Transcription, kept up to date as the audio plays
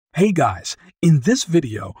Hey guys, in this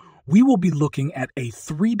video, we will be looking at a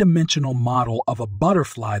three-dimensional model of a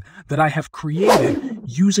butterfly that I have created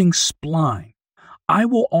using Spline. I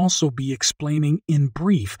will also be explaining in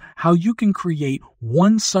brief how you can create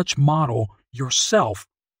one such model yourself.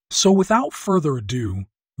 So without further ado,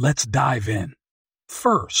 let's dive in.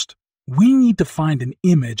 First, we need to find an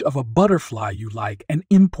image of a butterfly you like and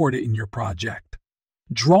import it in your project.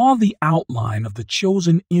 Draw the outline of the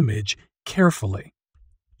chosen image carefully.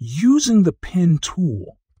 Using the pen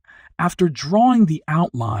tool, after drawing the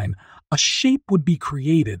outline, a shape would be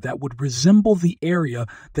created that would resemble the area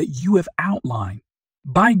that you have outlined.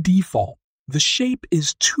 By default, the shape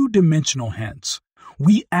is two-dimensional, hence,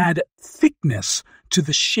 we add thickness to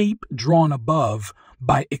the shape drawn above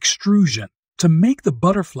by extrusion to make the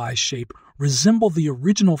butterfly shape resemble the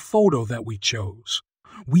original photo that we chose.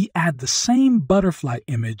 We add the same butterfly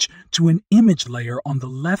image to an image layer on the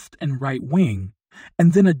left and right wing,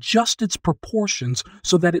 and then adjust its proportions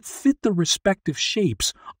so that it fit the respective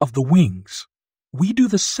shapes of the wings. We do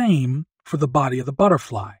the same for the body of the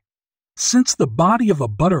butterfly. Since the body of a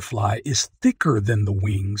butterfly is thicker than the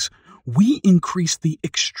wings, we increase the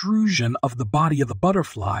extrusion of the body of the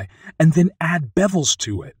butterfly and then add bevels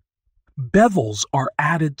to it. Bevels are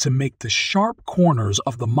added to make the sharp corners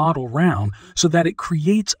of the model round so that it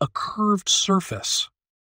creates a curved surface.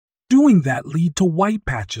 Doing that leads to white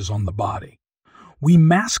patches on the body. We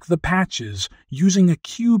mask the patches using a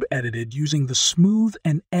cube edited using the Smooth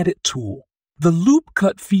and Edit tool. The loop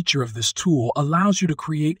cut feature of this tool allows you to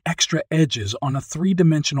create extra edges on a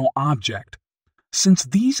three-dimensional object. Since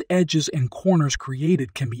these edges and corners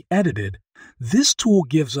created can be edited, this tool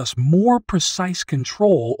gives us more precise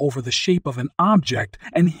control over the shape of an object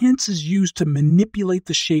and hence is used to manipulate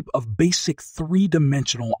the shape of basic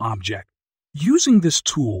three-dimensional object. Using this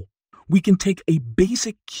tool, we can take a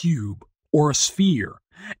basic cube or a sphere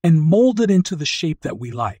and mold it into the shape that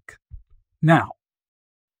we like. Now,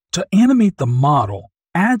 to animate the model,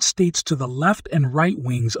 add states to the left and right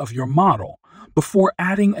wings of your model before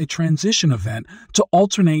adding a transition event to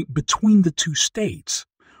alternate between the two states.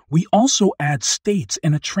 We also add states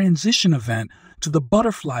and a transition event to the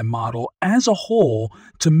butterfly model as a whole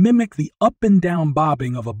to mimic the up and down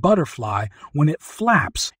bobbing of a butterfly when it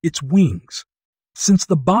flaps its wings. Since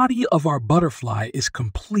the body of our butterfly is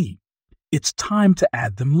complete, it's time to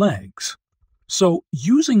add them legs. So,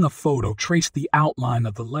 using a photo, trace the outline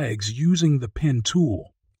of the legs using the pen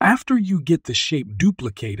tool. After you get the shape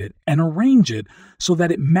duplicated and arrange it so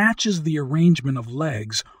that it matches the arrangement of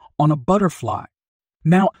legs on a butterfly.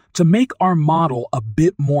 Now, to make our model a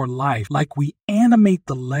bit more lifelike, we animate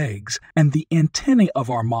the legs and the antennae of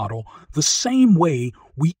our model the same way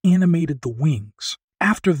we animated the wings.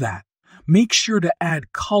 After that, make sure to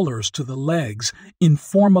add colors to the legs in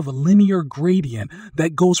form of a linear gradient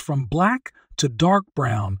that goes from black to dark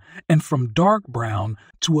brown and from dark brown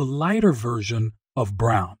to a lighter version of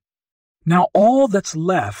brown. Now all that's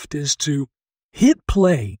left is to hit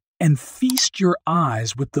play and feast your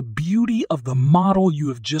eyes with the beauty of the model you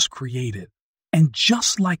have just created. And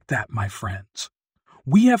just like that, my friends,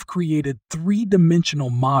 we have created a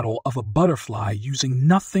three-dimensional model of a butterfly using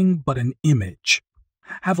nothing but an image.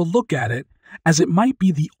 Have a look at it, as it might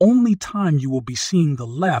be the only time you will be seeing the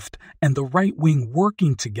left and the right wing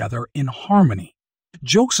working together in harmony.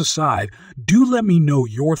 Jokes aside, do let me know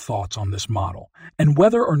your thoughts on this model and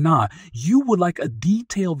whether or not you would like a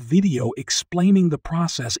detailed video explaining the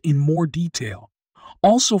process in more detail.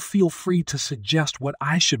 Also, feel free to suggest what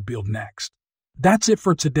I should build next. That's it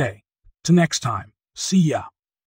for today. Till next time, see ya.